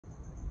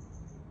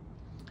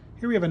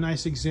Here we have a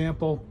nice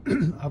example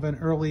of an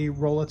early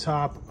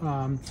roll-a-top.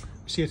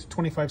 See, it's a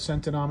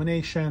 25-cent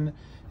denomination,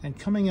 and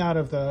coming out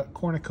of the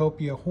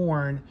cornucopia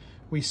horn,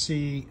 we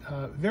see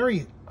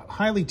very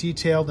highly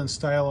detailed and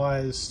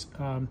stylized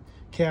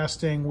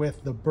casting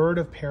with the bird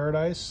of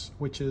paradise,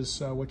 which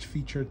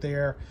featured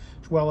there,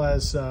 as well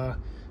as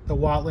the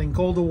Watling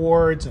Gold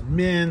Awards and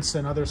mints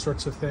and other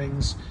sorts of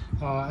things.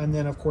 And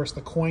then, of course,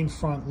 the coin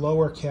front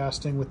lower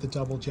casting with the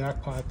double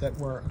jackpot that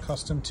we're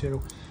accustomed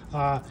to.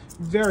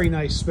 Very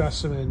nice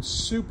specimen,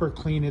 super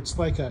clean. It's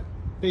like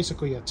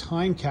basically a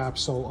time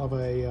capsule of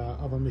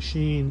a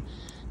machine.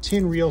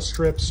 Tin reel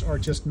strips are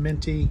just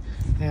minty.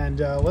 And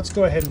let's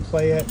go ahead and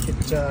play it.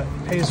 It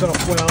pays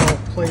off well,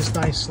 plays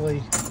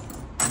nicely.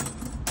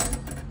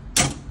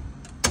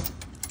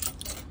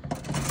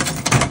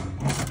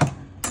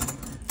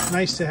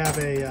 Nice to have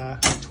a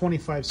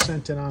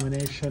 25-cent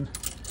denomination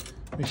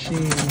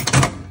machine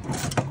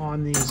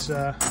on these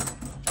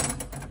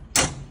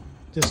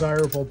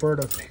desirable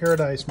bird of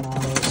paradise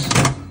models.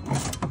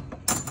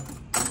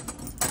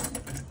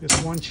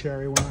 This one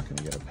cherry, we're not going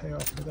to get a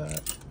payoff for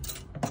that.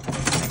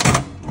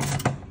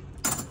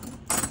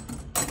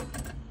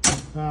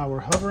 We're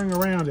hovering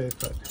around it,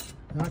 but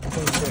not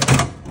quite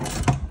there.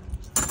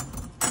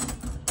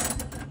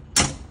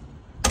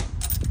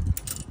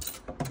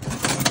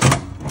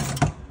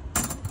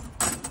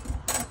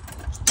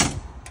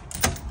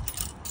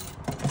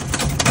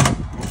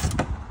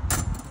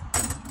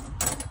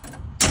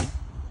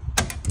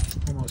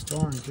 Almost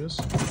oranges.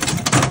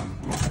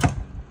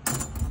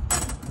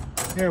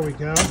 There we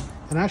go.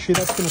 And actually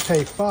that's going to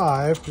pay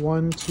 5.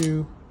 1,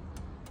 2,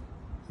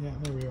 yeah,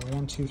 there we go.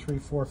 1, 2, 3,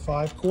 4,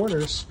 5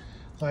 quarters,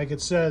 like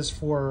it says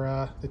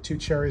for the 2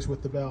 cherries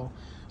with the bell.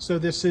 So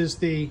this is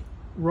the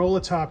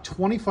roll-a-top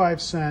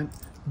 25-cent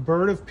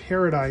Bird of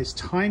Paradise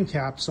time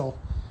capsule,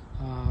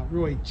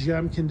 really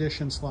gem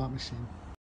condition slot machine.